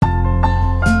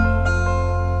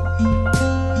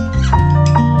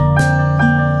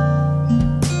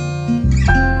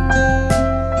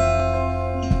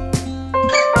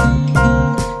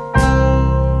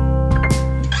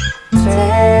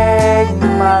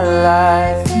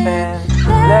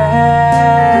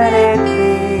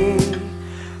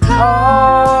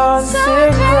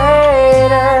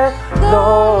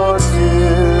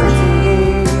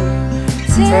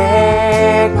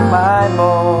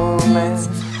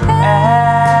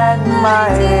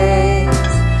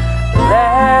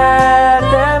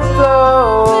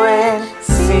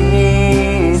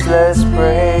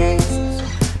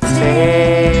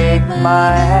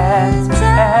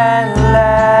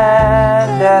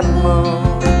that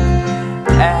moon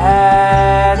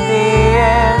at the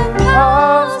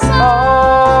impulse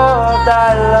of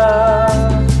thy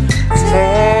love.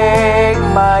 Take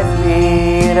my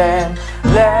feet and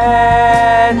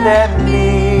let them be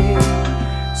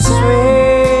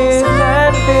sweet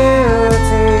and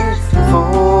beautiful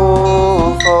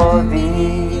for thee.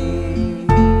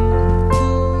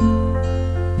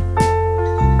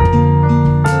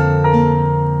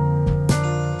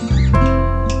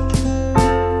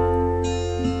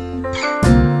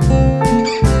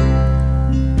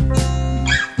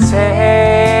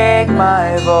 Take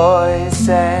my voice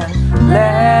and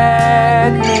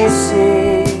let me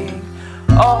sing,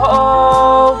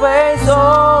 always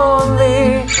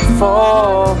only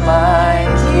for my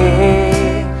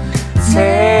King.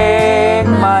 Take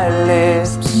my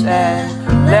lips and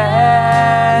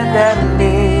let them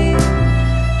be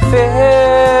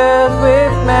filled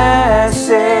with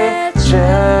messages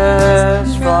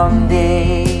from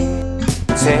thee.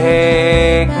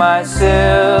 Take my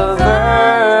silver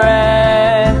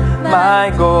and my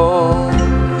gold,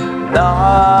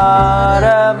 not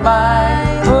a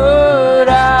mite would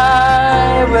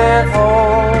I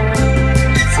withhold.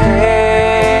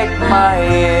 Take my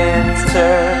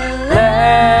intellect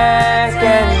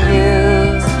and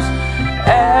use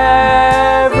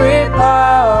every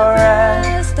power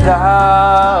as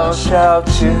thou shalt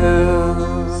choose.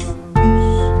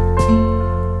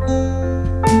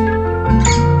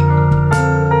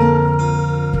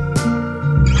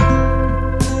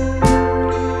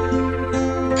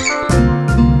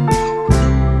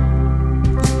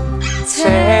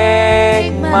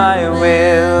 Take my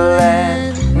will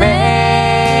and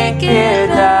make it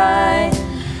thine.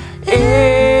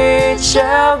 It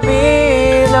shall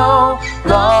be no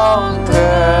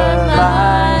longer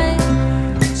mine.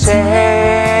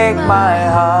 Take my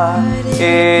heart,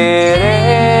 it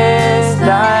is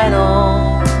thine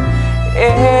own.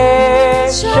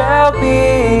 It shall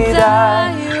be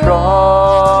thy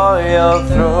royal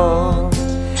throne.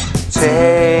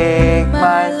 Take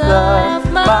my love,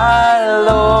 my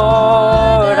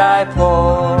Lord, I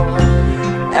pour